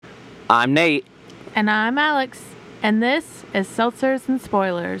I'm Nate. And I'm Alex, and this is Seltzers and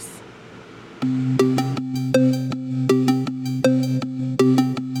Spoilers.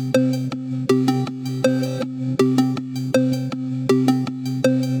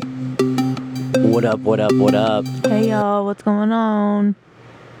 What up? Hey y'all, what's going on?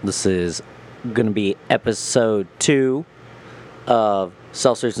 This is going to be episode 2 of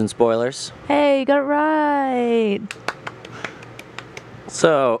Seltzers and Spoilers. Hey, you got it right.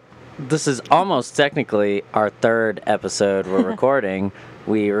 So, this is almost technically our third episode we're recording.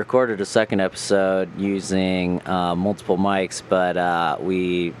 We recorded a second episode using multiple mics, but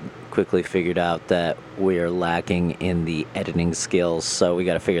we quickly figured out that we are lacking in the editing skills, so we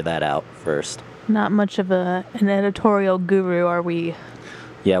got to figure that out first. Not much of an editorial guru, are we?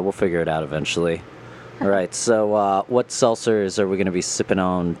 Yeah, we'll figure it out eventually. All right, so what seltzers are we going to be sipping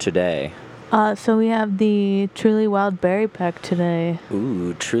on today? So we have the Truly Wild Berry Pack today.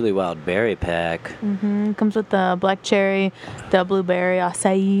 Ooh, Truly Wild Berry Pack. It comes with the black cherry, the blueberry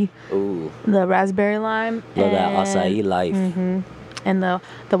acai, Ooh, the raspberry lime, love that acai life. and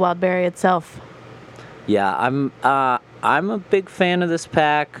the wild berry itself. Yeah, I'm a big fan of this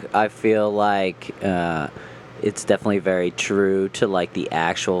pack. I feel like it's definitely very true to like the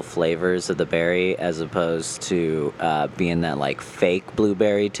actual flavors of the berry, as opposed to being that like fake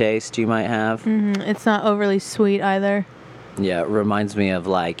blueberry taste you might have. It's not overly sweet either. Yeah, it reminds me of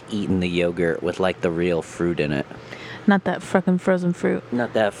like eating the yogurt with like the real fruit in it. Not that frickin' frozen fruit.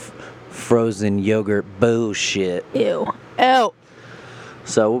 Not that frozen yogurt bullshit. Ew. Ew.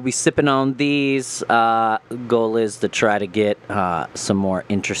 So we'll be sipping on these. Goal is to try to get some more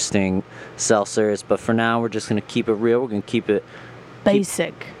interesting seltzers, but for now we're just gonna keep it real. We're gonna keep it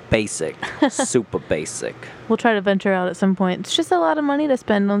Basic. basic, super basic. We'll try to venture out at some point. It's just a lot of money to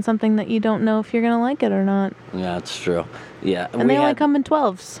spend on something that you don't know if you're gonna like it or not. Yeah, that's true. Yeah, And they only come in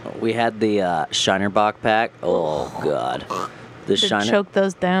 12s. We had the Shiner Bock pack. Oh god, the To Shiner. choke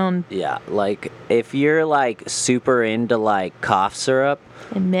those down Yeah, like if you're like super into like cough syrup,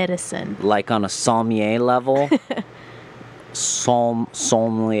 in medicine. like on a sommelier level.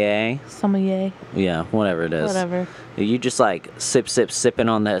 Sommelier. Sommelier. Yeah, whatever it is. Whatever. You just like sipping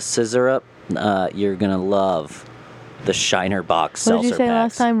on that scissor up. You're gonna love the Shiner Box seltzer What did you say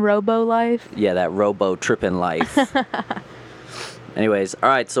packs. last time? Robo Life? Yeah, that Robo trippin' life. Anyways, all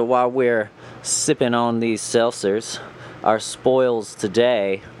right. So while we're sipping on these seltzers, our spoils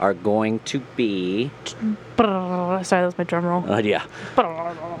today are going to be. Sorry, that was my drum roll. Yeah.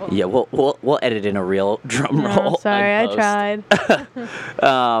 Yeah, we'll edit in a real drum roll. No, sorry, I on post.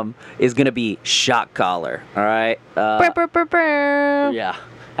 tried. Is gonna be shock collar. All right. Brr, brr, brr, brr. Yeah.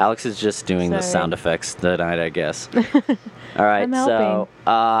 Alex is just doing the Sorry. sound effects tonight, I guess. All right, I'm so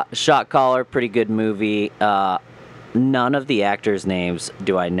Shot Caller, pretty good movie. None of the actors' names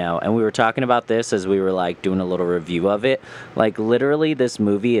do I know, and we were talking about this as we were like doing a little review of it. Like literally, this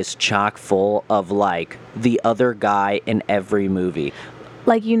movie is chock full of like the other guy in every movie.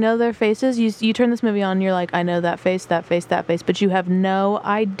 Like, you know their faces. You turn this movie on, you're like, I know that face, that face, that face, but you have no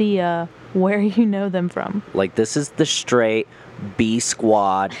idea where you know them from. Like this is the straight B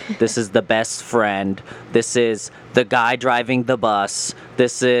squad. This is the best friend. This is the guy driving the bus.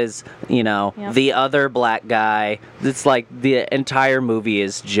 This is, Yep. the other black guy. It's like the entire movie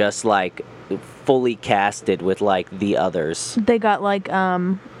is just like fully casted with like the others. They got like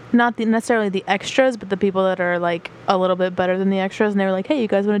not necessarily the extras, but the people that are like a little bit better than the extras, and they were like, "Hey, you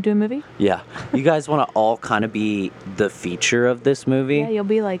guys want to do a movie?" Yeah. You guys want to all kind of be the feature of this movie? Yeah, you'll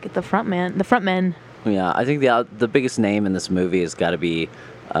be like the front men. Yeah, I think the biggest name in this movie has got to be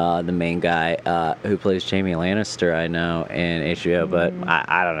the main guy who plays Jaime Lannister, I know, in HBO, but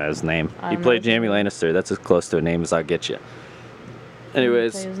I don't know his name. He don't played know Jaime Lannister. That's as close to a name as I'll get you.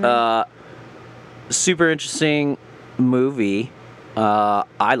 Anyways, say his name. super interesting movie.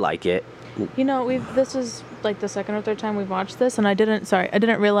 I like it. You know, this is like the second or third time we've watched this, and I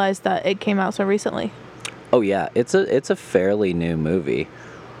didn't realize that it came out so recently. Oh yeah, it's a fairly new movie.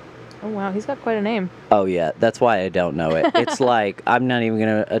 Oh wow, he's got quite a name. Oh yeah, that's why I don't know it. It's like I'm not even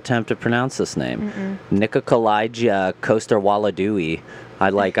gonna attempt to pronounce this name. Nikolaija Koster-Waladui. I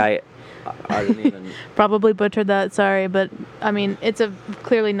didn't even. Probably butchered that. Sorry, but I mean, it's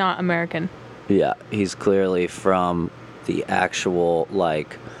clearly not American. Yeah, he's clearly from the actual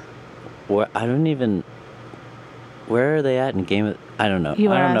like. Where Where are they at in Game of? I don't know.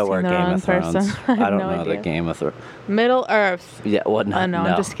 You I are don't know where asking the Game wrong of Thrones. person. I have don't no know the idea. Game of Thrones. Middle Earth. Yeah, what? Oh no,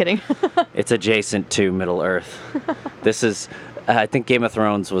 I'm just kidding. It's adjacent to Middle Earth. This is. I think Game of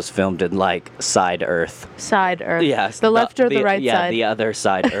Thrones was filmed in like Side Earth. Side Earth. Yes. The left or the right yeah, side? the other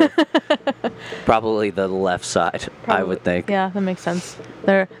side Earth. Probably the left side, I would think. Yeah, that makes sense.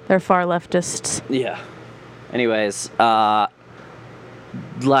 They're far leftists. Yeah. Anyways,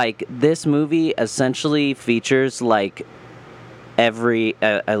 like this movie essentially features like every,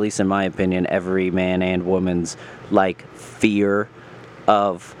 at least in my opinion, every man and woman's like fear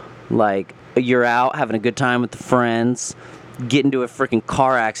of like you're out having a good time with the friends, get into a freaking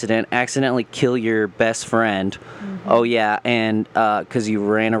car accident, accidentally kill your best friend. Oh yeah, and because you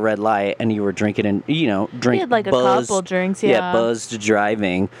ran a red light and you were drinking and He had like buzzed, a couple drinks, yeah. buzzed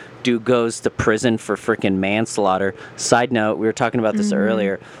driving. Dude goes to prison for freaking manslaughter. Side note, we were talking about this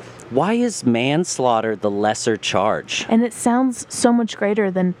earlier. Why is manslaughter the lesser charge? And it sounds so much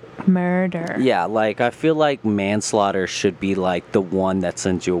greater than murder. Yeah, like I feel like manslaughter should be like the one that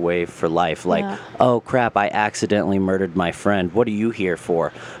sends you away for life. Like, Yeah. oh crap, I accidentally murdered my friend. What are you here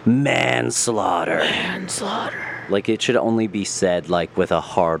for? Manslaughter. Manslaughter. Like it should only be said like with a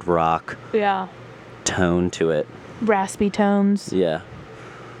hard rock Yeah. tone to it. Raspy tones. Yeah.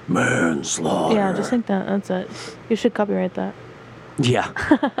 Manslaughter. Yeah, just think that. That's it. You should copyright that. Yeah.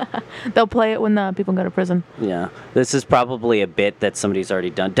 They'll play it when the people go to prison. Yeah. This is probably a bit that somebody's already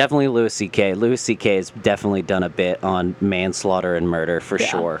done. Definitely Louis C.K. Louis C.K. has definitely done a bit on manslaughter and murder for Yeah,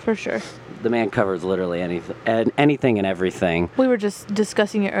 sure. for sure. The man covers literally anything and everything. We were just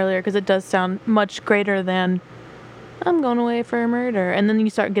discussing it earlier because it does sound much greater than I'm going away for a murder. And then you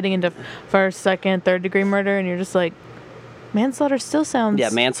start getting into first, second, third degree murder, and you're just like, manslaughter still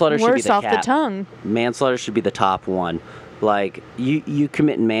sounds manslaughter should be worse the off the cap. tongue. Manslaughter should be the top one. Like you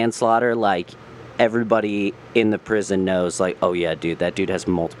commit manslaughter, like everybody in the prison knows, like, oh yeah, dude, that dude has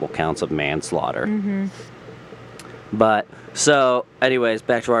multiple counts of manslaughter. But so, anyways,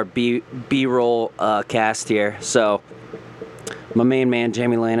 back to our B-roll cast here. So, my main man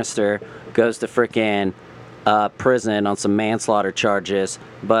Jaime Lannister goes to frickin' prison on some manslaughter charges,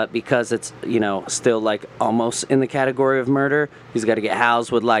 but because it's still like almost in the category of murder, he's got to get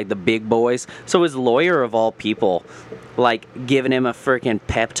housed with like the big boys. So his lawyer of all people, like giving him a freaking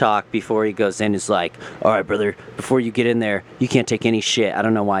pep talk before he goes in, is like, all right brother, before you get in there you can't take any shit. I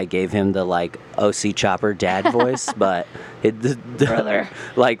don't know why I gave him the like OC Chopper dad voice, but Brother.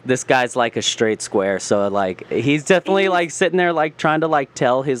 like this guy's like a straight square, so like he's definitely like sitting there like trying to like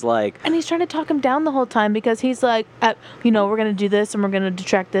tell his like, And he's trying to talk him down the whole time because he's like, we're going to do this and we're going to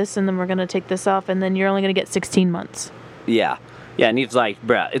detract this and then we're going to take this off and then you're only going to get 16 months. yeah, and he's like,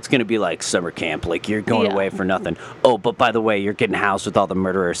 bruh, it's gonna be like summer camp, like you're going Yeah. away for nothing. Oh, but by the way, you're getting housed with all the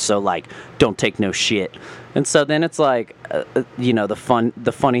murderers, so like don't take no shit. And so then it's like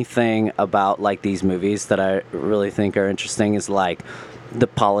the funny thing about like these movies that I really think are interesting is like the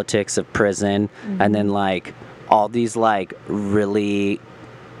politics of prison, and then like all these like really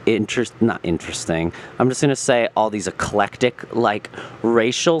not interesting. I'm just gonna say all these eclectic like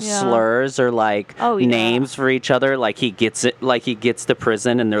racial Yeah. slurs or like Oh, yeah. names for each other. Like he gets to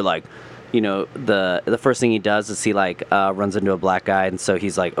prison and they're like, the first thing he does is he like runs into a black guy, and so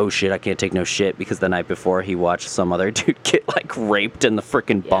he's like, oh shit, I can't take no shit, because the night before he watched some other dude get like raped in the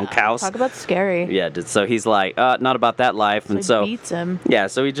freaking bunkhouse. Talk about scary. Yeah, so he's like, not about that life, and so beats him. yeah,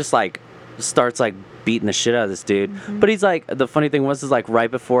 so he just like starts like beating the shit out of this dude. But he's like, the funny thing was is like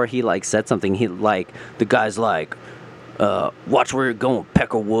right before he like said something, he like the guy's like, watch where you're going,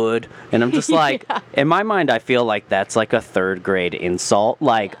 Peckerwood. And I'm just like, in my mind, I feel like that's like a third grade insult.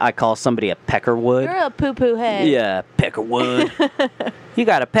 Like I call somebody a Peckerwood. You're a poo-poo head. Yeah, Peckerwood. You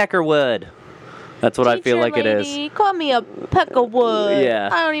got a Peckerwood. That's what I feel Teacher like it lady, is. Call me a Peckerwood. Yeah.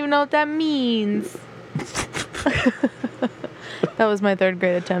 I don't even know what that means. That was my third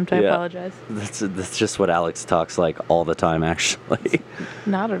grade attempt. I Yeah. apologize. That's just what Alex talks like all the time, actually.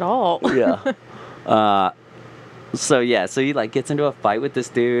 Not at all. Yeah. So he like gets into a fight with this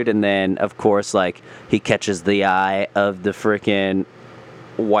dude, and then of course like he catches the eye of the freaking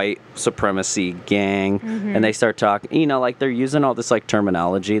white supremacy gang, and they start talking. Like they're using all this like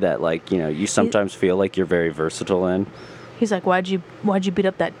terminology that like you sometimes feel like you're very versatile in. He's like, why'd you beat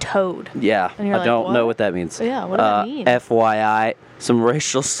up that toad? Yeah, And you're I like, don't know what? what that means. Yeah, what does that mean? FYI, some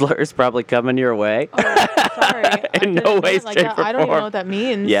racial slurs probably coming your way. Oh, sorry. I In didn't no know way, it like shape, that. or I don't even form. know what that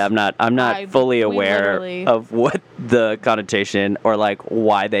means. Yeah, I'm not fully we aware literally- of what the connotation or like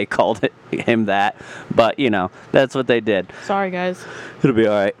why they called him that, but that's what they did. Sorry, guys. It'll be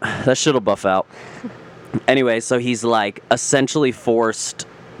all right. That shit'll buff out. Anyway, so he's like essentially forced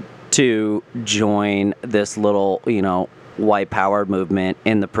to join this little, white power movement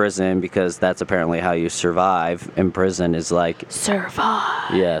in the prison, because that's apparently how you survive in prison, is like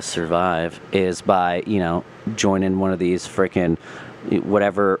survive is by joining one of these freaking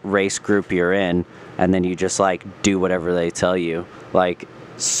whatever race group you're in, and then you just like do whatever they tell you. Like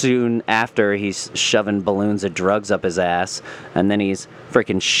soon after, he's shoving balloons of drugs up his ass, and then he's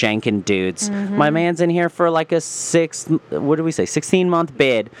freaking shanking dudes. My man's in here for like a 16-month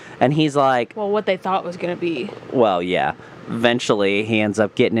bid, and he's like, Well, what they thought was gonna be. well, yeah. Eventually, he ends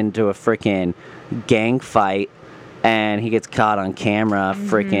up getting into a freaking gang fight, and he gets caught on camera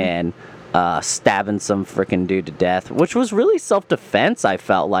freaking stabbing some freaking dude to death, which was really self-defense. I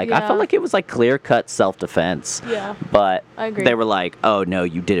felt like Yeah. it was like clear-cut self-defense. Yeah. But I agree. they were like, oh no,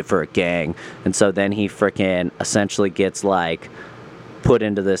 you did it for a gang. And so then he freaking essentially gets like put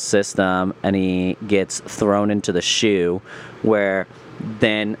into this system, and he gets thrown into the shoe, where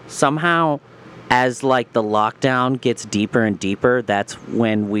then somehow, as like the lockdown gets deeper and deeper, that's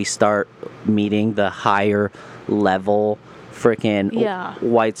when we start meeting the higher level freaking Yeah.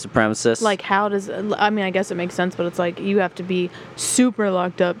 white supremacists. Like, how does... I mean, I guess it makes sense, but it's like you have to be super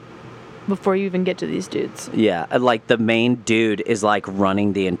locked up before you even get to these dudes. yeah, and, like the main dude is like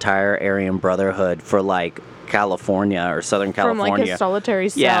running the entire Aryan Brotherhood for like California or Southern From California. like his solitary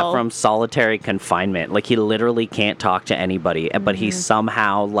cell. Yeah, from solitary confinement. Like he literally can't talk to anybody, but he's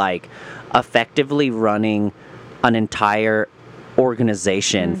somehow like effectively running an entire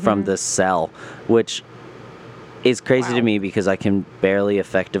organization from this cell, which is crazy to Wow. me because I can barely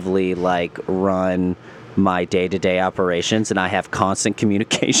effectively like run my day-to-day operations, and I have constant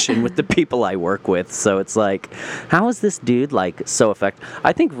communication with the people I work with. So it's like, how is this dude like so effective?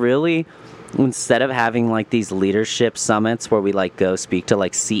 I think really, instead of having like these leadership summits where we like go speak to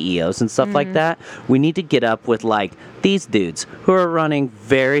like CEOs and stuff like that, we need to get up with like these dudes who are running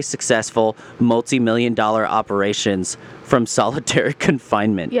very successful multi-million dollar operations from solitary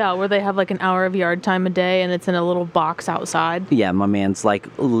confinement. Yeah, where they have like an hour of yard time a day, and it's in a little box outside. Yeah, my man's like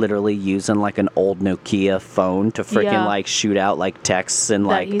literally using like an old Nokia phone to freaking Yeah. like shoot out like texts and That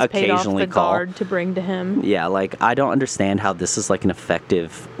like he's paid off occasionally the call. guard to bring to him. Yeah, like I don't understand how this is like an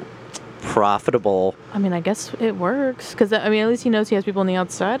effective, profitable. I mean, I guess it works because I mean, at least he knows he has people on the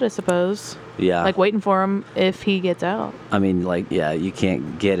outside. I suppose, Yeah, like waiting for him if he gets out. I mean, like yeah, you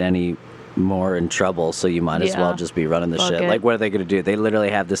can't get any more in trouble, so you might as well Yeah. just be running the Fuck shit. it. Like, what are they gonna do? They literally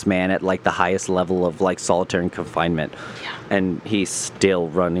have this man at like the highest level of like solitary confinement, and he's still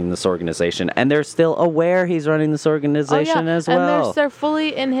running this organization, and they're still aware he's running this organization as well. And they're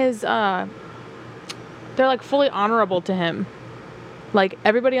fully in his. They're like fully honorable to him. Like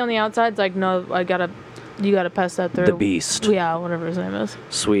everybody on the outside's like, no, you gotta pass that through. The Beast. Yeah, whatever his name is.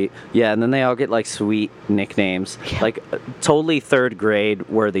 Sweet. Yeah, and then they all get like sweet nicknames. Like totally third grade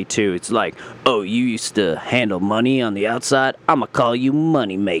worthy too. It's like, oh, you used to handle money on the outside? I'ma call you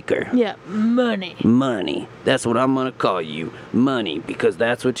Money Maker. Yeah, money. Money. That's what I'm gonna call you. Money, because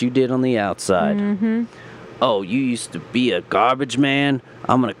that's what you did on the outside. Mm-hmm. Oh, you used to be a garbage man?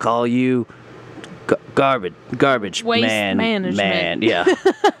 I'm gonna call you garbage Waste man. management. Man, yeah.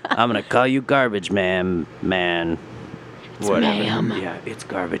 I'm gonna call you garbage man. Whatever. ma'am. Yeah, it's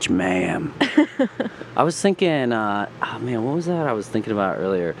garbage ma'am. I was thinking, oh man, what was that I was thinking about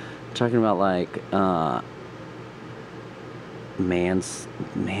earlier? Talking about like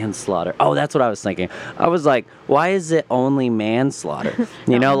manslaughter. Oh, that's what I was thinking. I was like, why is it only manslaughter?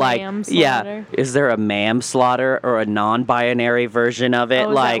 You know, like, yeah, ma'am-slaughter? is there a ma'am slaughter or a non-binary version of it? Oh,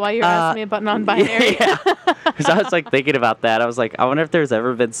 is like, that why you're asking me about non-binary? yeah. Because I was like thinking about that. I was like, I wonder if there's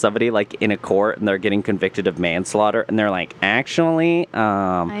ever been somebody like in a court and they're getting convicted of manslaughter, and they're like, actually,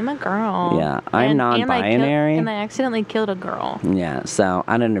 I'm a girl. Yeah, I'm non-binary. And I accidentally killed a girl. yeah. So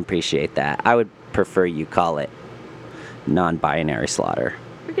I didn't appreciate that. I would prefer you call it non-binary slaughter.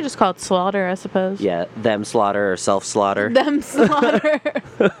 We could just call it slaughter, I suppose. Yeah, them slaughter or self-slaughter. Them slaughter.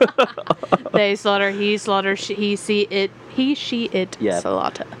 They slaughter, he slaughter, she, she, it, Yeah.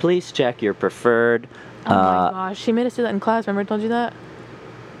 slaughter. Please check your preferred. Oh my gosh, she made us do that in class. Remember I told you that?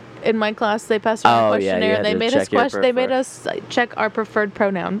 In my class, they passed around a yeah, you questionnaire. had They to made check us your they made preferred. us check our preferred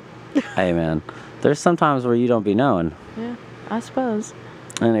pronoun. Hey man, there's sometimes where you don't be knowing. Yeah, I suppose.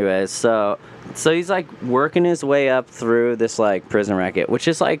 Anyways, so he's like working his way up through this like prison racket, which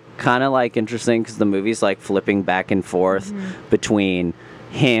is like kind of like interesting because the movie's like flipping back and forth between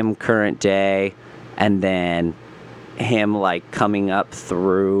him current day and then him like coming up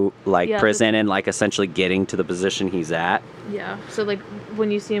through like Yeah, prison and like essentially getting to the position he's at. Yeah. So like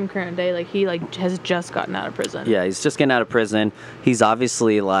when you see him current day, like he like has just gotten out of prison. Yeah, he's just getting out of prison. He's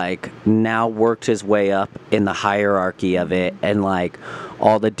obviously like now worked his way up in the hierarchy of it, and like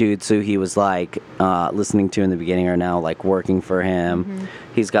all the dudes who he was like listening to in the beginning are now like working for him.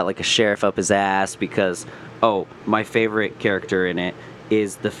 He's got like a sheriff up his ass because, oh, my favorite character in it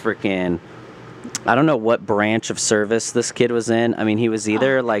is the freaking, I don't know what branch of service this kid was in. I mean, he was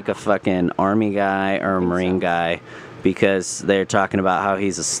either like a fucking army guy or a marine guy, because they're talking about how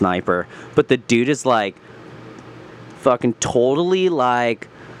he's a sniper. But the dude is like fucking totally like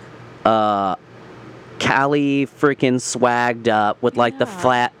Cali freaking swagged up with like the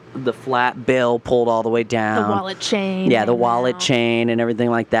flat bill pulled all the way down. The wallet chain. Yeah, the wallet chain and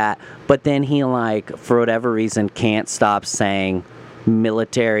everything like that. But then he like for whatever reason can't stop saying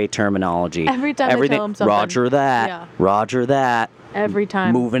military terminology. Every time they tell him something. Roger that. Yeah. Roger that. Every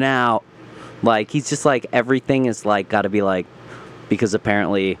time. Moving out. Like he's just like everything is like got to be like because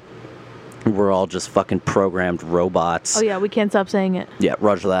apparently we're all just fucking programmed robots. Oh yeah, we can't stop saying it. Yeah,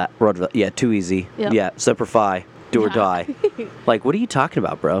 roger that. Roger that. Yeah, too easy. Yep. Yeah, Semper Fi. Do or Yeah. die. Like, what are you talking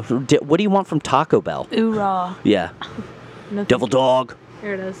about, bro? What do you want from Taco Bell? Oorah. Yeah. No, Devil thank you. dog.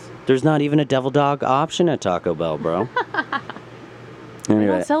 Here it is. There's not even a devil dog option at Taco Bell, bro. They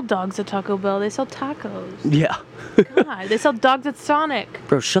Anyway. don't sell dogs at Taco Bell. They sell tacos. Yeah. God, they sell dogs at Sonic.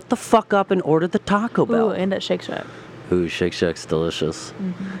 Bro, shut the fuck up and order the Taco Bell. Ooh, and at Shake Shack. Ooh, Shake Shack's delicious.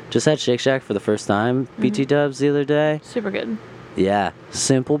 Mm-hmm. Just had Shake Shack for the first time, BT Dubs, the other day. Super good. Yeah.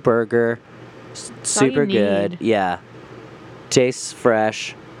 Simple burger. all Super you good. need. Yeah. Tastes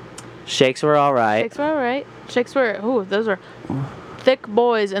fresh. Shakes were all right. Shakes were alright. Shakes were, ooh, those are thick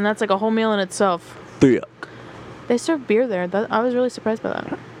boys, and that's like a whole meal in itself. Thick. They serve beer there. I was really surprised by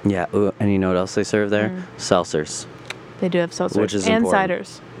that. Yeah. Ooh, and you know what else they serve there? Mm. Seltzers. They do have seltzers. Which is and important.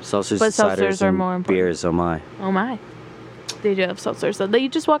 ciders. Seltzers, But ciders, seltzers are and more important. beers. Oh my. Oh my. They do have seltzers. So you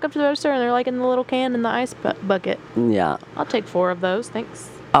just walk up to the register and they're like in the little can in the ice bucket. Yeah. I'll take 4 of those, thanks.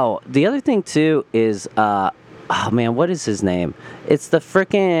 Oh, the other thing too is, oh man, what is his name? It's the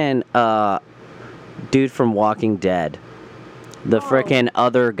frickin' dude from Walking Dead. The frickin'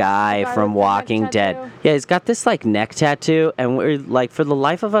 other guy The guy from with the neck Walking Dead. tattoo? Yeah, he's got this like neck tattoo, and we're like, for the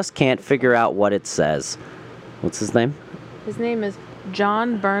life of us, can't figure out what it says. What's his name? His name is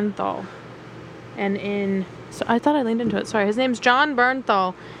John Bernthal. And so I thought I leaned into it. Sorry. His name's John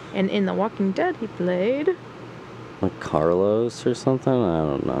Bernthal. And in The Walking Dead, he played. Like Carlos or something? I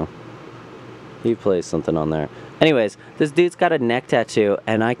don't know. He plays something on there. Anyways, this dude's got a neck tattoo,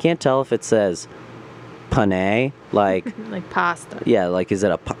 and I can't tell if it says pane, like, Like pasta. yeah, like, is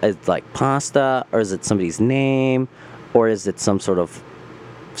it it's like pasta, or is it somebody's name, or is it some sort of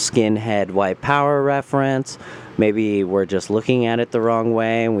skinhead white power reference? Maybe we're just looking at it the wrong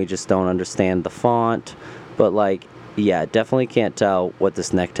way, and we just don't understand the font. But, like, yeah, definitely can't tell what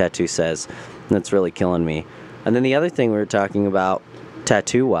this neck tattoo says. And that's really killing me. And then the other thing we were talking about,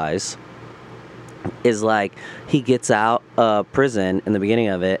 tattoo-wise, is like he gets out of prison in the beginning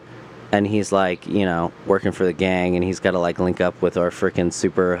of it, and he's like, you know, working for the gang, and he's got to like link up with our freaking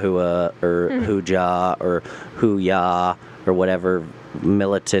Super Hua or Huja or Huya or whatever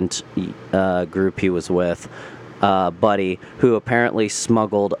militant group he was with, buddy, who apparently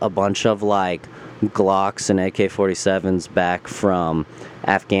smuggled a bunch of like Glocks and AK-47s back from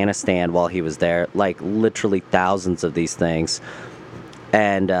Afghanistan while he was there, like literally thousands of these things.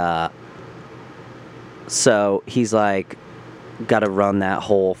 And so he's like got to run that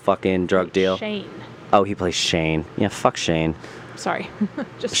whole fucking drug deal. Shane. Oh, he plays Shane. Yeah, fuck Shane. Sorry.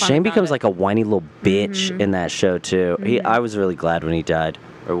 Just Shane becomes like a whiny little bitch in that show too. I was really glad when he died,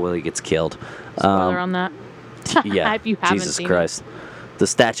 or when he gets killed. Spoiler on that. Yeah, If you haven't Jesus seen Christ. The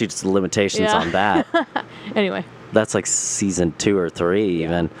statutes of limitations Yeah. on that. it. Anyway. That's like season 2 or 3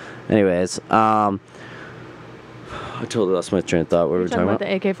 even. Anyways, I totally lost my train of thought. What were we talking about?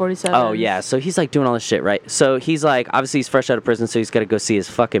 the AK-47. Oh, yeah. So he's like doing all this shit, right? So he's like, obviously he's fresh out of prison, so he's got to go see his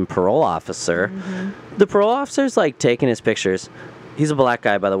fucking parole officer. Mm-hmm. The parole officer's like taking his pictures. He's a black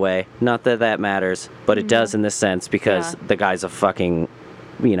guy, by the way. Not that that matters, but it does in this sense because Yeah. the guy's a fucking,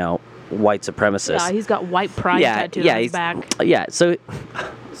 you know, white supremacist. Yeah, he's got white pride tattooed on his back. Yeah, so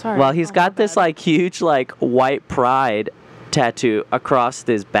Sorry. well, he's Oh, got my this bad. like huge like white pride tattoo across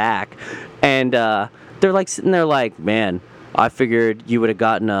his back, and they're like sitting there like, man, I figured you would have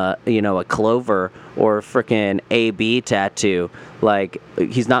gotten a clover or a frickin' AB tattoo. Like,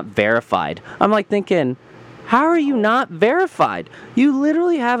 he's not verified. I'm like thinking, how are you not verified? You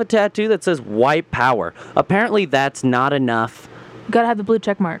literally have a tattoo that says white power. Apparently that's not enough. You gotta have the blue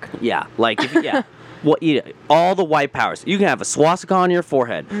check mark. Yeah, like all the white powers. You can have a swastika on your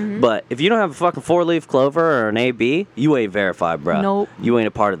forehead, but if you don't have a fucking 4-leaf clover or an AB, you ain't verified, bro. Nope. You ain't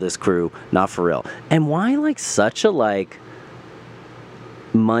a part of this crew, not for real. And why like such a like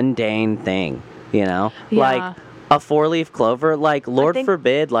mundane thing, you know? Yeah. Like a 4-leaf clover, like Lord think-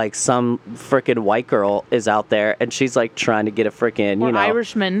 forbid, like some frickin' white girl is out there and she's like trying to get a frickin', Or you know,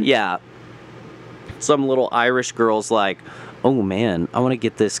 Irishman. yeah. Some little Irish girl's like, oh man, I want to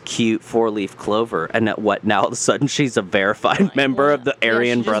get this cute 4-leaf clover. And now all of a sudden she's a verified member of the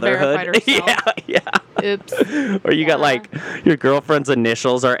Aryan she just Brotherhood. verified herself. Yeah. Oops. Or you got like your girlfriend's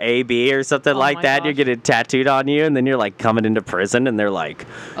initials are AB or something like my that. gosh. You're getting tattooed on you, and then you're like coming into prison, and they're like,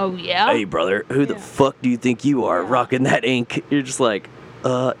 Oh yeah. "Hey, brother, who the fuck do you think you are, rocking that ink?" You're just like,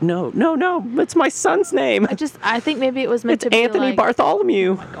 no, it's my son's name. I think maybe it was meant It's to be Anthony like,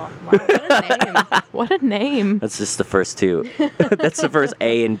 Bartholomew." God, wow, what a name. What a name. That's just the first two. That's the first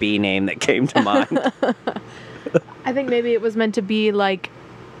A and B name that came to mind. I think maybe it was meant to be like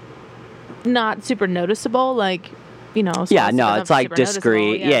not super noticeable, like, you know. Yeah, supposed to no, be it's like super noticeable.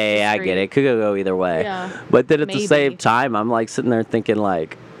 discreet. Yeah, I get it. Could go either way. Yeah. But then at the same Maybe. time, I'm like sitting there thinking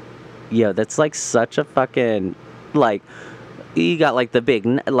like, yo, that's like such a fucking, like, you got like the big,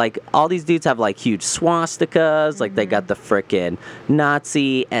 like all these dudes have like huge swastikas, like they got the frickin'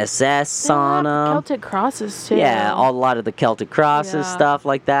 Nazi SS on them. Celtic crosses too. Yeah, a lot of the Celtic crosses, Yeah. stuff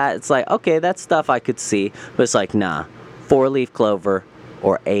like that. It's like, okay, that's stuff I could see. But it's like, nah, 4-leaf clover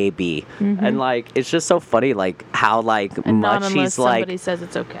or AB. And like, it's just so funny, like how like And not much unless he's like, somebody says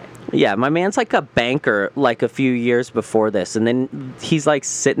it's okay. yeah, my man's like a banker like a few years before this. And then he's like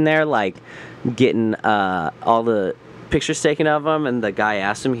sitting there like getting all the pictures taken of him. And the guy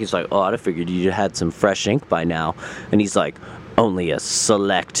asked him, he's like, oh, I'd have figured you had some fresh ink by now. And he's like, only a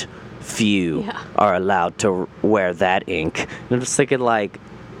select few are allowed to wear that ink. And I'm just thinking like,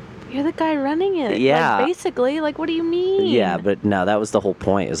 You're the guy running it. Yeah. Like, basically, like, what do you mean? yeah, but no, that was the whole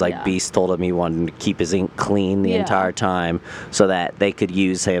point. Is like Yeah. Beast told him he wanted to keep his ink clean the Yeah. entire time, so that they could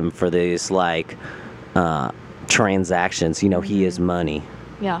use him for these like transactions. You know, he is money.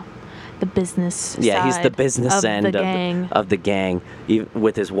 Yeah. The business Yeah, he's the side business of end the gang. of the gang, even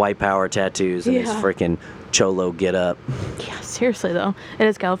with his white power tattoos and his Yeah. freaking cholo get up. Yeah, seriously, though. It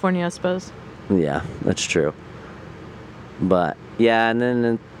is California, I suppose. Yeah, that's true. But yeah, and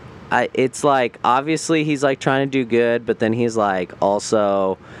then it's like obviously he's like trying to do good, but then he's like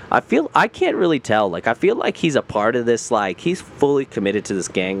also I can't really tell. Like I feel like he's a part of this. Like he's fully committed to this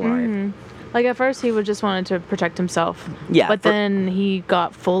gang life. Like, at first, he would just wanted to protect himself. Yeah, But then he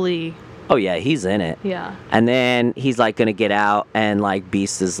got fully... Oh yeah, he's in it. Yeah. And then he's like gonna get out, and like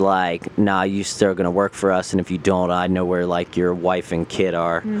Beast is like, nah, you still gonna work for us, and if you don't, I know where like your wife and kid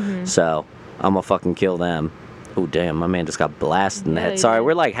are, so I'm gonna fucking kill them. Oh damn, my man just got blasted in the Yeah, head. he Sorry, did.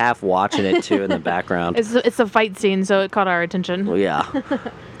 we're like half watching it too in the background. It's a fight scene, so it caught our attention. Well, yeah,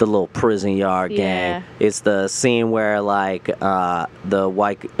 the little prison yard gang. Yeah. It's the scene where like the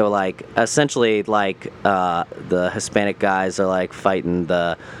white, or like essentially like the Hispanic guys are like fighting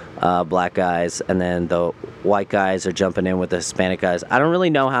the black guys, and then the white guys are jumping in with the Hispanic guys. I don't really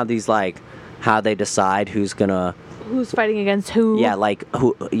know how these like how they decide who's gonna. Who's fighting against who? Yeah, like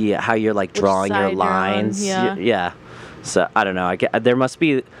who? Yeah, how you're like drawing your side you're on, lines. yeah. Yeah. So I don't know. There must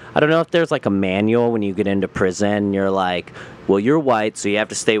be. I don't know if there's like a manual when you get into prison. You're like, well, you're white, so you have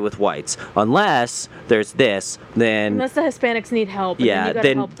to stay with whites. Unless there's this, then Unless the Hispanics need help. And yeah, then you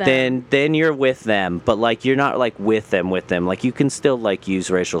gotta help them. then you're with them. But like you're not like with them. Like you can still like use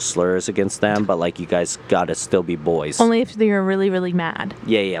racial slurs against them, but like you guys gotta still be boys. Only if you're really, really mad.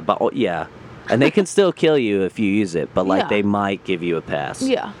 Yeah, but yeah. And they can still kill you if you use it, but like Yeah. they might give you a pass.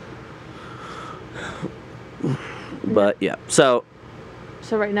 Yeah. But yeah, so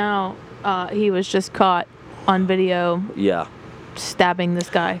So right now, he was just caught on video yeah, stabbing this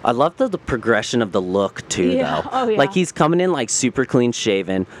guy. I love the progression of the look too, Yeah. though. Oh, yeah. Like he's coming in like super clean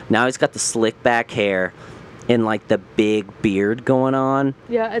shaven. Now he's got the slick back hair, and like the big beard going on.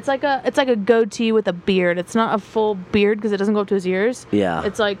 Yeah, it's like a goatee with a beard. It's not a full beard because it doesn't go up to his ears. Yeah.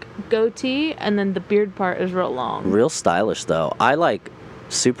 It's like goatee, and then the beard part is real long. Real stylish though. I like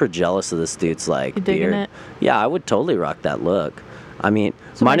super jealous of this dude's like You digging beard. it? Yeah, I would totally rock that look. I mean,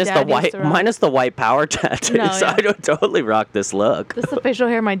 So my minus the dad used white to rock. minus the white power tattoos. No, yeah. I would totally rock this look. That's the facial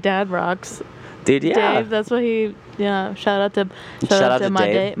hair my dad rocks. Dude, yeah. Dave, that's what he. Yeah, shout out to out to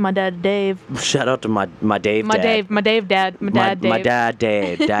Dave. my dad Dave. Shout out to my Dave My dad. Dave, my Dave dad, my dad Dave. My dad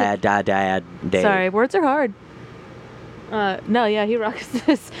Dave. Dad Dave. Sorry, words are hard. No, yeah, he rocks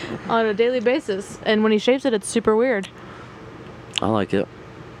this on a daily basis, and when he shaves it, it's super weird. I like it.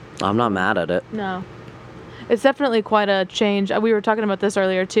 I'm not mad at it. No, it's definitely quite a change. We were talking about this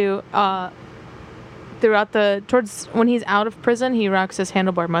earlier too. Towards when he's out of prison, he rocks his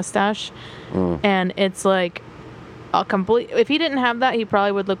handlebar mustache, and it's like a complete. If he didn't have that, he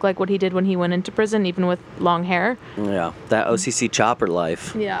probably would look like what he did when he went into prison, even with long hair. Yeah, that OCC chopper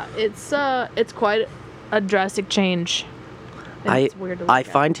life. Yeah, it's quite a drastic change. And it's weird to look I at.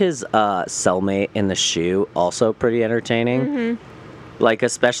 find his cellmate in the shoe also pretty entertaining. Like,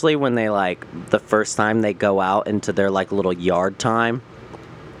 especially when they, like, the first time they go out into their, like, little yard time,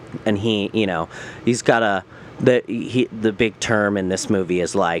 and he, you know, he's got the big term in this movie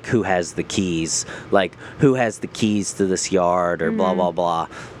is, like, who has the keys? Like, who has the keys to this yard, or blah, blah, blah.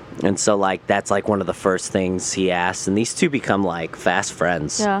 And so, like, that's, like, one of the first things he asks, and these two become, like, fast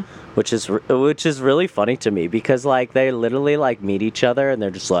friends. Yeah. Which is really funny to me, because, like, they literally, like, meet each other, and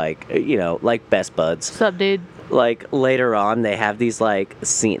they're just, like, you know, like, best buds. What's up, dude? Like, later on, they have these, like,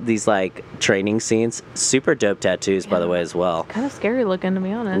 training scenes. Super dope tattoos, by the way, as well. Kind of scary looking, to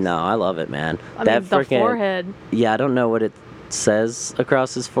be honest. No, I love it, man. I mean, the forehead. Yeah, I don't know what it says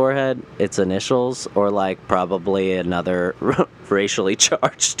across his forehead. It's initials, or, like, probably another racially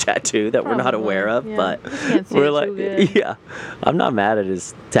charged tattoo that we're not aware of. Yeah. But Can't see we're it like, too good. yeah, I'm not mad at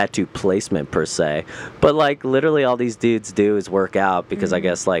his tattoo placement per se. But, like, literally all these dudes do is work out, because I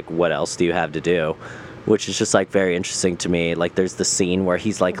guess, like, what else do you have to do? Which is just, like, very interesting to me. Like, there's the scene where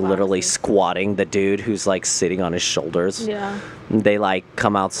he's, like, literally squatting the dude who's, like, sitting on his shoulders. Yeah. They, like,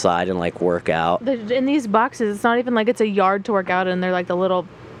 come outside and, like, work out. In these boxes, it's not even like it's a yard to work out in. They're like the little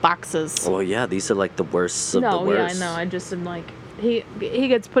boxes. Well, yeah, these are, like, the worst of the No, worst. yeah, I know. I just am like, he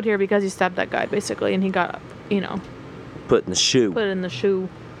gets put here because he stabbed that guy, basically, and he got, you know, Put in the shoe. put in the shoe.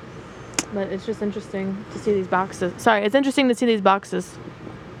 But it's just interesting to see these boxes. Sorry, it's interesting to see these boxes.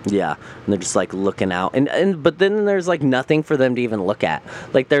 Yeah, and they're just, like, looking out, and but then there's, like, nothing for them to even look at.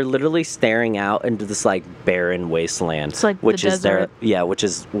 Like, they're literally staring out into this, like, barren wasteland. It's like the which is desert. which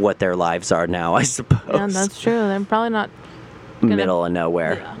is what their lives are now, I suppose. Yeah, that's true. They're probably not Middle of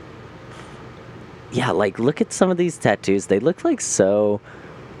nowhere. Yeah. Yeah, like, look at some of these tattoos. They look like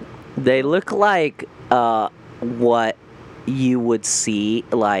they look like what you would see,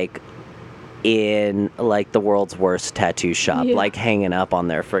 like, in, like, the world's worst tattoo shop, Yeah. like, hanging up on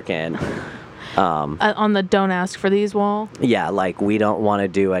their freaking On the don't ask for these wall. yeah, like, we don't want to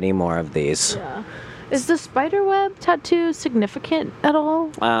do any more of these. Yeah. Is the spiderweb tattoo significant at all?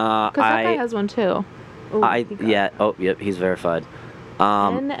 Because that guy has one too. Ooh, Yep, he's verified.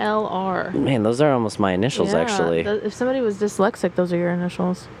 NLR. Man, those are almost my initials, Yeah, actually. If somebody was dyslexic, those are your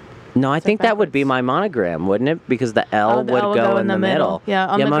initials. No, I think that would be backwards. my monogram, wouldn't it? Because the L the would L would go in the middle. Yeah,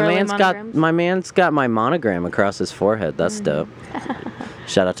 on the my girly man's monograms. got my monogram across his forehead. That's dope.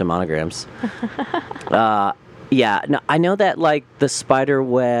 Shout out to monograms. Yeah, no, I know that, like, the spider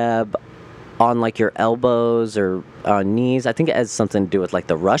web on, like, your elbows or knees, I think it has something to do with, like,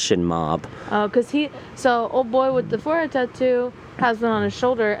 the Russian mob. Oh, because old boy with the forehead tattoo has one on his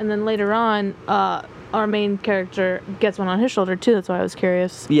shoulder, and then later on, our main character gets one on his shoulder too. That's why I was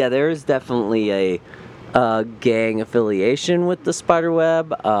curious. Yeah, there is definitely a gang affiliation with the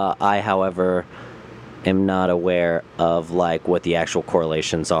spiderweb. I, however, am not aware of, like, what the actual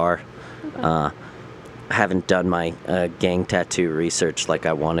correlations are. I haven't done my gang tattoo research like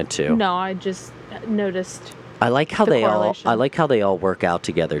I wanted to. No, I just noticed I like how the they correlation. I like how they all work out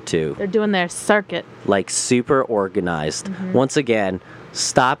together too. they're doing their circuit. Like, super organized. Once again,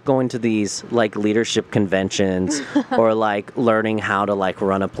 stop going to these, like, leadership conventions or, like, learning how to, like,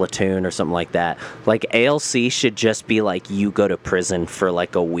 run a platoon or something like that. Like, ALC should just be like, you go to prison for,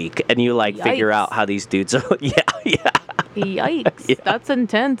 like, a week and you, like, figure Yikes. out how these dudes are. Yeah. Yikes, that's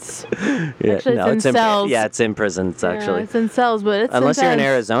intense. Yeah, Actually, it's in cells. Yeah, it's in prisons, actually. Yeah, it's in cells, but it's Unless you're in intense.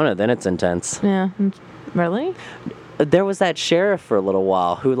 Arizona, then it's intense. Yeah, really? There was that sheriff for a little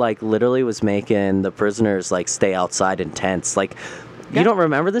while who, like, literally was making the prisoners, like, stay outside in tents. Like, you don't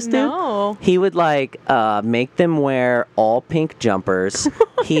remember this dude? No. He would, like, make them wear all pink jumpers.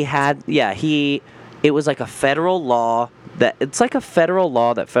 It was like a federal law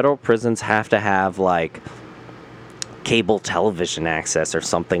that federal prisons have to have, like, cable television access or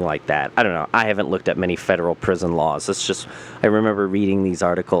something like that. I don't know. I haven't looked at many federal prison laws. It's just, I remember reading these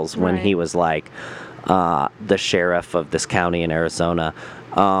articles when he Right. was, like, the sheriff of this county in Arizona.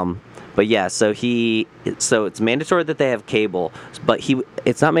 But yeah, so it's mandatory that they have cable, but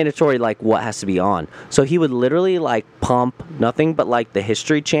it's not mandatory, like, what has to be on. So he would literally, like, pump nothing but, like, the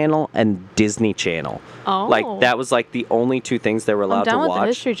History Channel and Disney Channel. Oh. Like, that was, like, the only two things they were allowed I'm down to with the watch.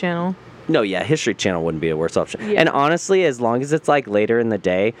 History Channel. No, yeah, History Channel wouldn't be a worse option. Yeah. And honestly, as long as it's, like, later in the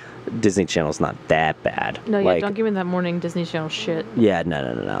day, Disney Channel's not that bad. No, yeah, Like, don't give me that morning Disney Channel shit. yeah,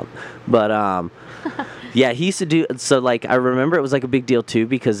 no. But, yeah, he used to do, so, like, I remember it was, like, a big deal, too,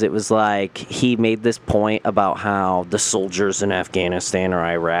 because it was, like, he made this point about how the soldiers in Afghanistan or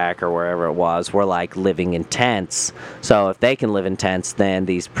Iraq or wherever it was were, like, living in tents. So if they can live in tents, then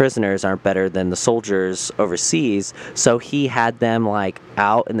these prisoners aren't better than the soldiers overseas. So he had them, like,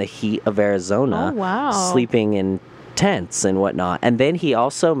 out in the heat of Arizona. Oh, wow. Sleeping in tents and whatnot. And then he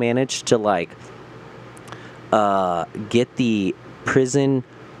also managed to, like, get the prison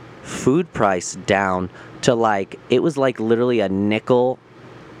food price down to like, it was like literally a nickel.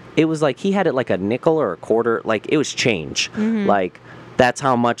 It was like he had it like a nickel or a quarter, like it was change. Like that's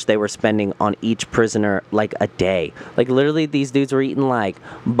how much they were spending on each prisoner like a day. Like literally these dudes were eating like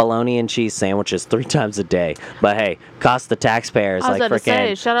bologna and cheese sandwiches 3 times a day. But hey, cost the taxpayers I was like about to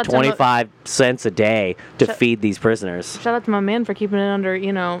say, shout out freaking to 25 cents a day to feed these prisoners. Shout out to my man for keeping it under,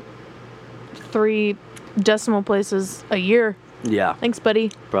 3 decimal places a year. Yeah. Thanks,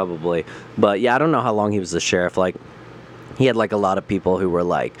 buddy. Probably. But yeah, I don't know how long he was the sheriff. Like, he had like a lot of people who were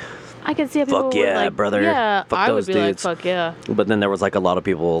like, I can see how people fuck would yeah, like, brother. Yeah, Fuck I those would be dudes. like, fuck yeah. But then there was like a lot of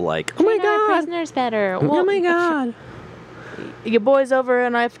people like, oh my Treat our god. prisoners better. Oh Well, my god. your boys over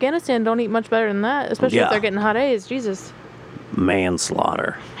in Afghanistan don't eat much better than that, especially Yeah. if they're getting hot A's. Jesus.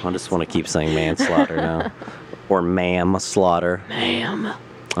 Manslaughter. I just want to keep saying manslaughter now. Or ma'am slaughter. Ma'am.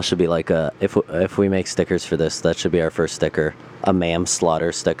 That should be like if we make stickers for this, that should be our first sticker. A ma'am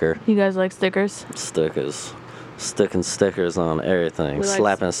slaughter sticker. You guys like stickers? Stickers. Sticking stickers on everything. We like-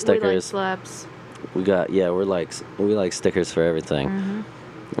 Slapping We like stickers. slaps. We like stickers for everything. Mm-hmm.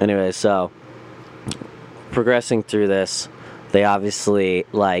 Anyway, so progressing through this, they obviously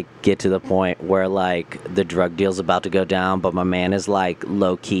like get to the point where like the drug deal's about to go down, but my man is like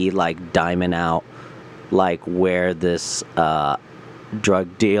low key like diming out like where this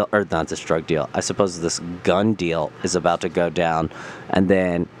drug deal, or not this drug deal, I suppose this gun deal is about to go down, and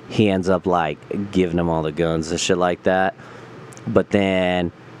then he ends up like giving him all the guns and shit like that. But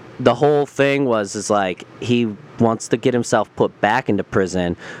then the whole thing is like he wants to get himself put back into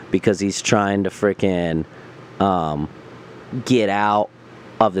prison because he's trying to freaking get out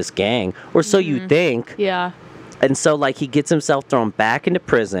of this gang, or so you think. Yeah. And so like he gets himself thrown back into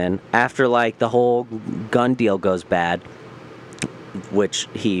prison after like the whole gun deal goes bad, which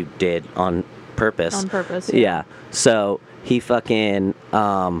he did on purpose. On purpose. Yeah. So he fucking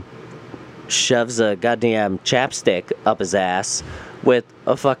shoves a goddamn chapstick up his ass with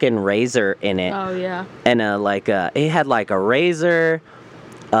a fucking razor in it. Oh yeah. And it had like a razor,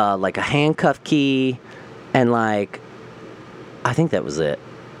 like a handcuff key, and like I think that was it.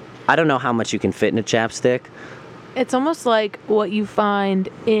 I don't know how much you can fit in a chapstick. It's almost like what you find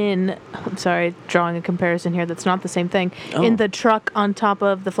in, I'm sorry, drawing a comparison here that's not the same thing, Oh. in the truck on top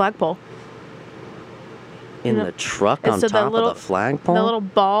of the flagpole. In know, the truck and on so the top little- of the flagpole? The little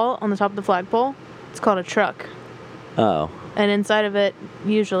ball on the top of the flagpole, it's called a truck. Oh. And inside of it,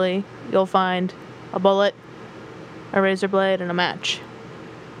 usually, you'll find a bullet, a razor blade, and a match.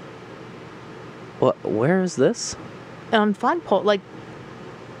 What? Where is this? On flagpole, like,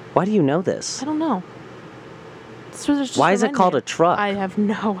 Why do you know this? I don't know. Why is it called a truck? I have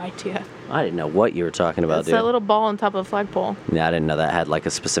no idea. I didn't know what you were talking about, It's dude. that little ball on top of the flagpole. Yeah, I didn't know that had like a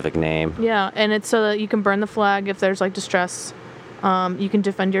specific name. Yeah, and it's so that you can burn the flag if there's like distress. You can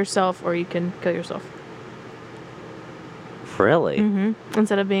defend yourself or you can kill yourself. Really?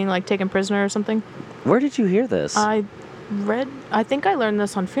 Instead of being like taken prisoner or something. Where did you hear this? I think I learned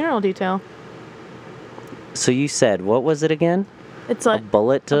this on Funeral Detail. So you said, what was it again? It's A like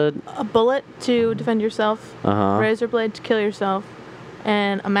bullet to... a bullet to defend yourself, Uh-huh. razor blade to kill yourself,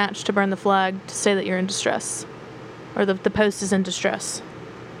 and a match to burn the flag to say that you're in distress. Or the post is in distress.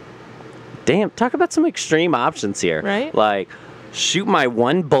 Damn, talk about some extreme options here. Right? Like, shoot my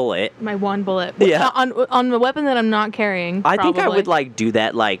one bullet. My one bullet. Yeah. On the weapon that I'm not carrying. I think I probably. would like do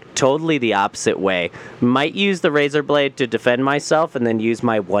that like totally the opposite way. Might use the razor blade to defend myself and then use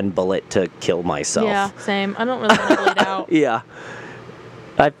my one bullet to kill myself. Yeah, same. I don't really want to bleed out. Yeah.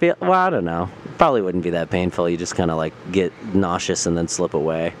 I don't know. Probably wouldn't be that painful. You just kind of like get nauseous and then slip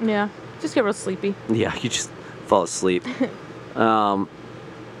away. Yeah. Just get real sleepy. Yeah, you just fall asleep.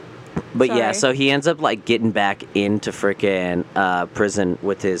 But yeah, Sorry. so he ends up like getting back into freaking prison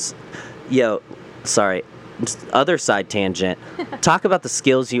with his, other side tangent. Talk about the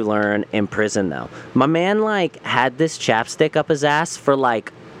skills you learn in prison though. My man like had this chapstick up his ass for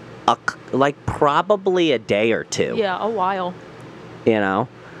like probably a day or two. Yeah, a while. You know?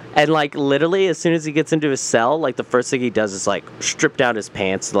 And like literally as soon as he gets into his cell, like the first thing he does is like strip down his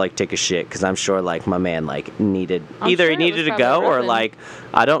pants to like take a shit, because I'm sure like my man like needed I'm sure he it needed was to go, probably or ripping. like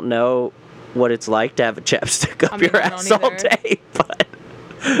I don't know what it's like to have a chapstick up I mean, your I don't ass all either. day, but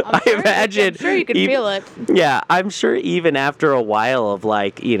I'm sure imagine I'm sure you could even- feel it. yeah, I'm sure even after a while of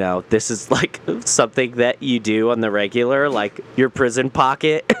like, this is like something that you do on the regular, like your prison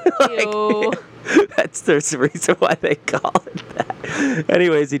pocket. Ew. That's the reason why they call it that.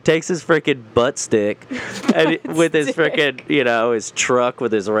 Anyways, he takes his freaking butt stick and with his freaking, his truck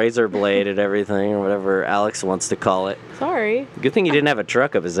with his razor blade and everything, or whatever Alex wants to call it. Sorry. Good thing he didn't have a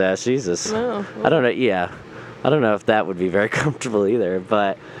truck up his ass, Jesus. No. I don't know, yeah. I don't know if that would be very comfortable either,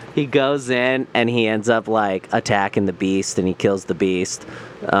 but he goes in and he ends up like attacking the beast and he kills the beast.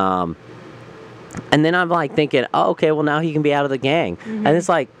 And then I'm like thinking, oh, okay, well now he can be out of the gang. And it's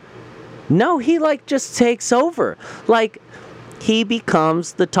like, no, he like just takes over. Like he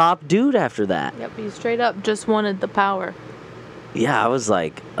becomes the top dude after that. Yep, he straight up just wanted the power. Yeah, I was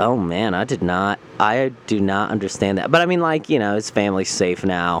like, oh man, I do not understand that. But I mean, like, you know, his family's safe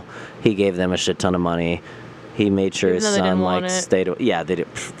now. He gave them a shit ton of money. He made sure Even his though they son didn't like want it. stayed. Yeah, they did.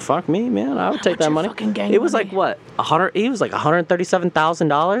 Fuck me, man. I would take that your money. fucking gang It was money? like what $100. He was like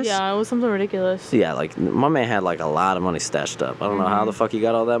 $137,000. Yeah, it was something ridiculous. Yeah, like my man had like a lot of money stashed up. I don't know how the fuck he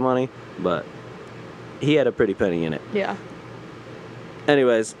got all that money, but he had a pretty penny in it. Yeah.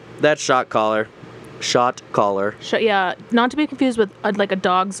 Anyways, that's shot caller. Yeah, not to be confused with like a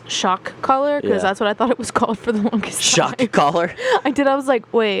dog's shock collar, because Yeah. that's what I thought it was called for the longest Shock time. caller. I was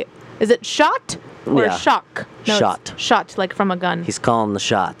like, wait, is it shot or Yeah. shock? No, Shot. It's shot, like from a gun. He's calling the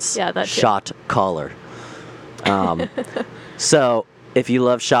shots. Yeah, that too. Shot caller. So if you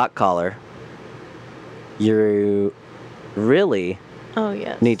love shot caller, you really Oh,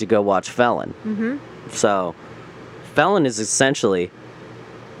 yes. need to go watch Felon. Mm-hmm. So Felon is essentially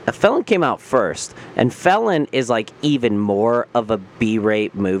Felon came out first, and Felon is like even more of a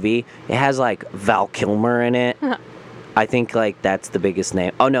B-rate movie. It has like Val Kilmer in it. I think like that's the biggest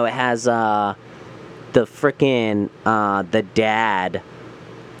name. Oh no, it has the frickin' the dad,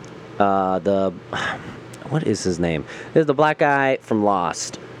 the what is his name? There's the black guy from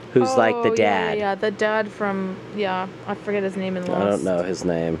Lost, who's like the dad. Yeah, the dad from, I forget his name in Lost. I don't know his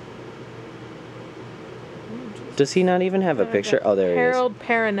name. Does he not even have a picture? Oh, there Harold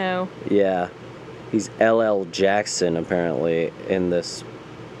Perrineau. he is. Yeah. He's L.L. Jackson, apparently, in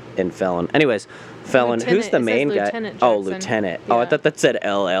Felon. Anyways, Felon. Lieutenant. Who's the It says main guy? Lieutenant Oh, Jackson. Lieutenant. Oh, I Yeah. thought that said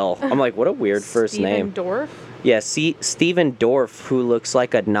L.L. I'm like, what a weird first Steven name. Dorff? Yeah, see, Steven Dorff, who looks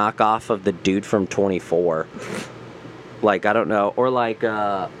like a knockoff of the dude from 24. Like, I don't know. Or like,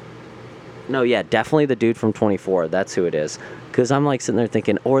 no, yeah, definitely the dude from 24. That's who it is. Because I'm like sitting there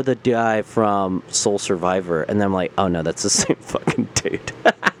thinking, or the guy from Soul Survivor. And then I'm like, oh no, that's the same fucking dude.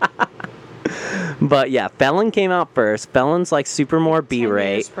 But yeah, Felon came out first. Felon's like super more 10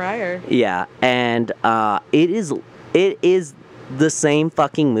 B-rate. years prior. Yeah, and it is the same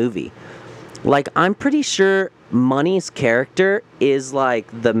fucking movie. Like, I'm pretty sure Money's character is like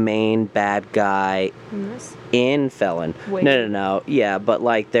the main bad guy In this? in Felon. Wait. No. Yeah, but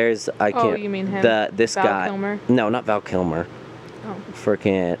like there's I can't. you mean him? This Val guy. Kilmer? No, not Val Kilmer. Oh.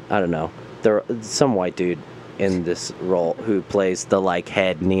 Freaking I don't know. There some white dude in this role who plays the like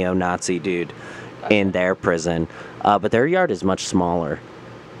head neo-Nazi dude in their prison. But their yard is much smaller.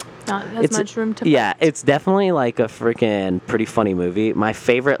 Not as much room to Yeah, it's definitely like a freaking pretty funny movie. My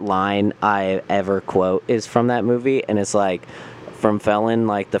favorite line I ever quote is from that movie, and it's like from Felon,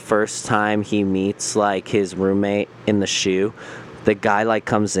 like the first time he meets like his roommate in the shoe, the guy like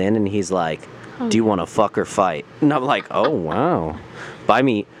comes in and he's like, "Do you want to fuck or fight?" And I'm like, "Oh wow, buy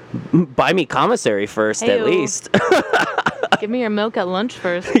me commissary first at Heyo. least." Give me your milk at lunch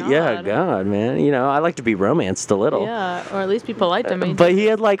first. Yeah, God, man. You know, I like to be romanced a little. Yeah, or at least be polite to me. But he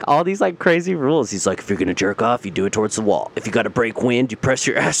had like all these like crazy rules. He's like, if you're gonna jerk off, you do it towards the wall. If you gotta break wind, you press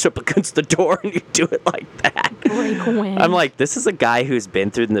your ass up against the door and you do it like that. Break wind. I'm like, this is a guy who's been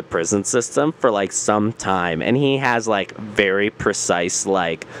through the prison system for like some time, and he has like very precise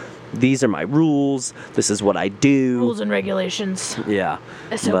like, these are my rules. This is what I do. Rules and regulations. Yeah.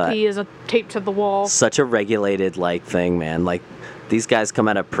 SOP But is a tape to the wall. such a regulated like thing, man. Like these guys come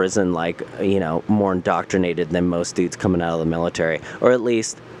out of prison like, you know, more indoctrinated than most dudes coming out of the military, or at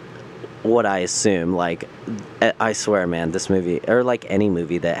least what I assume. Like I swear, man, this movie, or like any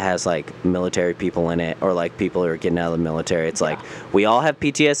movie that has like military people in it, or like people who are getting out of the military, it's like we all have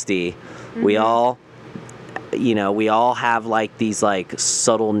PTSD. We all, you know, we all have like these like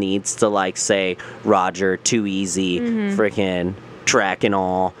subtle needs to like say Roger, too easy, freaking track and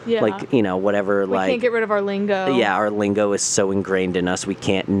all, Yeah. like, you know, whatever. We like can't get rid of our lingo. yeah, our lingo is so ingrained in us. We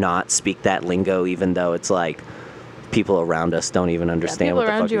can't not speak that lingo, even though it's like people around us don't even Yeah, understand people what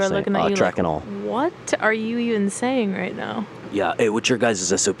the around fuck you you're are saying. looking at you track like, and all. what are you even saying right now? Yeah, hey, what's your guys'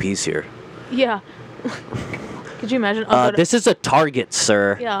 SOPs here? Yeah. Could you imagine? I'll go to- This is a Target,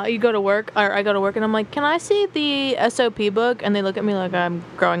 sir. yeah, you go to work, or I go to work, and I'm like, can I see the SOP book? And they look at me like I'm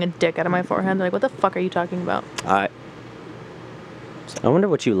growing a dick out of my forehead. They're like, what the fuck are you talking about? I wonder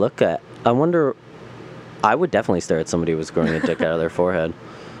what you look at. I would definitely stare at somebody who was growing a dick out of their forehead.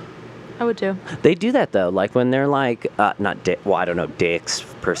 I would too. They do that though, like when they're like, not dick. Well, I don't know dicks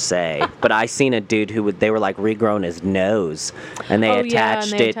per se, but I seen a dude who they were like regrowing his nose, and they Oh, yeah, and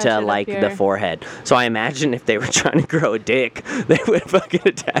attached they it attach to it up like the here. forehead. So I imagine if they were trying to grow a dick, they would fucking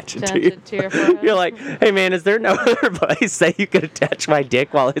attach it Attach to you. it to your forehead. You're like, hey man, is there no other place that you could attach my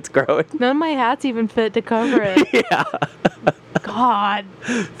dick while it's growing? None of my hats even fit to cover it. Yeah, God.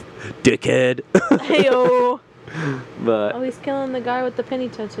 dickhead. Heyo. But Oh, he's killing the guy with the penny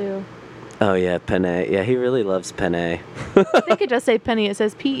tattoo. oh yeah, Penne. Yeah, he really loves Penne. I think it does say penny. It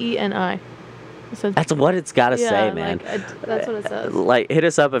says P-E-N-I. It says, That's what it's got to yeah, say, man. that's what it says. Like, hit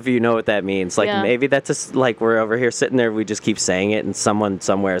us up if you know what that means. Like, Yeah. maybe that's just like we're over here sitting there, we just keep saying it, and someone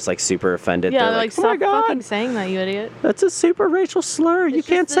somewhere is like super offended. Yeah, They're like, oh my stop God, fucking saying that, you idiot. that's a super racial slur. You It's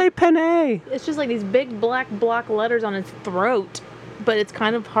can't just say Penne. It's just like these big black block letters on its throat, but it's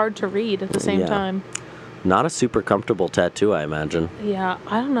kind of hard to read at the same Yeah. time. Not a super comfortable tattoo, I imagine. Yeah,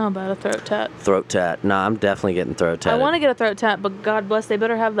 I don't know about a throat tat. Throat tat. Nah, I'm definitely getting throat I tatted. want to get a throat tat, but God bless, they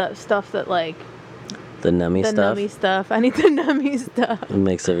better have that stuff that like the nummy the stuff. nummy stuff. I need the nummy stuff. It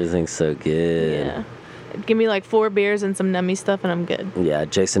makes everything so good. Yeah. Give me like 4 beers and some nummy stuff, and I'm good. Yeah,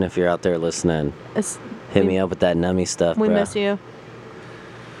 Jason, if you're out there listening, It's, hit me up with that nummy stuff, We bro. miss you.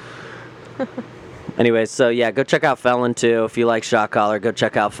 Anyways, so yeah, go check out Felon too. If you like Shot Caller, go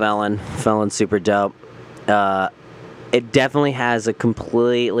check out Felon. Felon's super dope. It definitely has a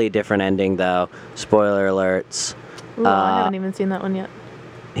completely different ending, though. Spoiler alerts. Ooh, I haven't even seen that one yet.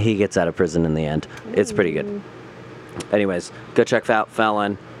 He gets out of prison in the end. It's pretty good. Anyways, go check out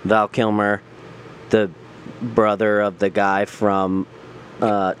Felon. Val Kilmer, the brother of the guy from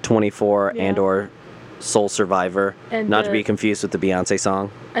 24 Yeah. and or Soul Survivor. And Not to the- be confused with the Beyonce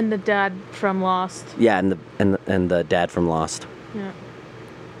song. And the dad from Lost. Yeah, and the dad from Lost. Yeah.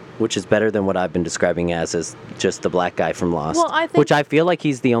 Which is better than what I've been describing as just the black guy from Lost. Well, I think- which I feel like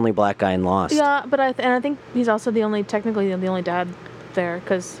he's the only black guy in Lost. Yeah, but I think he's also technically the only dad there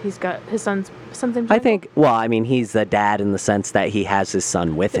because he's got his son's something. I think, well, I mean, he's the dad in the sense that he has his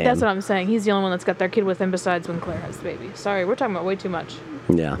son with him. That's what I'm saying. He's the only one that's got their kid with him besides when Claire has the baby. Sorry, we're talking about way too much.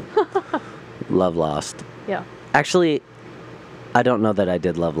 Yeah. Love Lost. Yeah. Actually, I don't know that I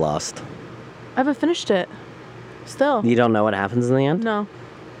did love Lost. I haven't finished it. Still. You don't know what happens in the end? No.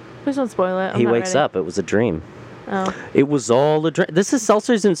 Please don't spoil it. I'm He not wakes ready. up. It was a dream. Oh. It was all a dream. This is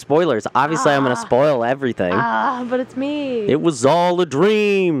Seltzers and spoilers. Obviously, I'm going to spoil everything. Ah, but it's me. It was all a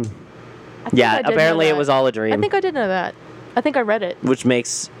dream. I think Yeah, I did know apparently it that. was all a dream. I think I did know that. I think I read it. Which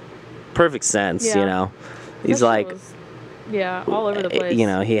makes perfect sense, Yeah. you know. He's That like, shit was- yeah, all over the place. you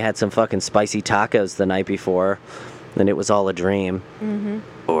know, he had some fucking spicy tacos the night before, and it was all a dream. Mm-hmm.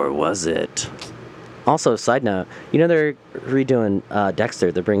 Or was it? Also, side note, you know they're redoing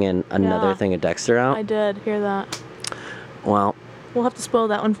Dexter. They're bringing another Yeah. thing of Dexter out. I did hear that. Well, We'll have to spoil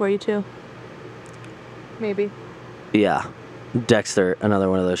that one for you too. Maybe. yeah. Dexter, another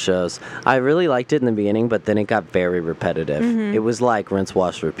one of those shows. I really liked it in the beginning, but then it got very repetitive. Mm-hmm. It was like rinse,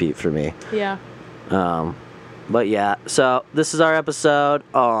 wash, repeat for me. Yeah. But yeah, so this is our episode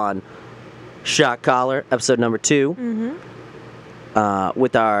on Shot Collar, episode number 2.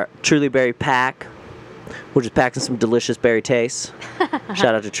 With our Truly Berry pack. We're just packing some delicious berry tastes.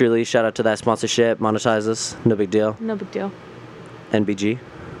 Shout out to Truly. Shout out to that sponsorship. Monetize us. No big deal. No big deal. NBG.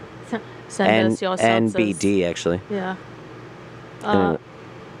 Send us your seltzers. NBD, actually. Yeah. Uh,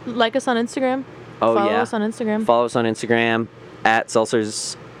 Like us on Instagram. Oh, Follow yeah. us on Instagram. Follow us on Instagram at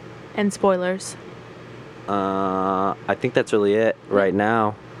Seltzers. And spoilers. I think that's really it right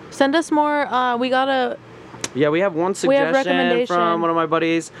now. Send us more. We gotta. Yeah, we have one We have suggestion recommendation. from one of my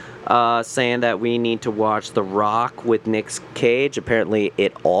buddies saying that we need to watch The Rock with Nick Cage. Apparently,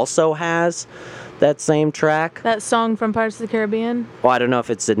 it also has that same track. That song from Pirates of the Caribbean. Well, I don't know if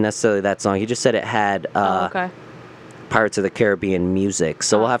it's necessarily that song. He just said it had Oh, okay. Pirates of the Caribbean music,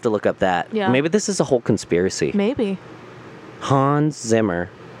 so we'll have to look up that. Yeah. Maybe this is a whole conspiracy. Maybe. Hans Zimmer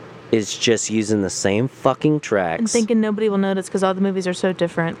is just using the same fucking tracks. And thinking nobody will notice because all the movies are so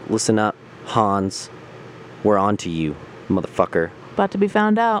different. Listen up, Hans. We're on to you, motherfucker. About to be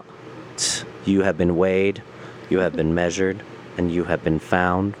found out. You have been weighed, you have been measured, and you have been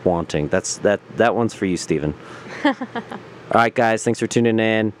found wanting. That one's for you, Steven. All right, guys, thanks for tuning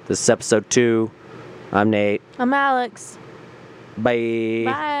in. This is episode 2. I'm Nate. I'm Alex. Bye.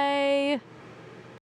 Bye.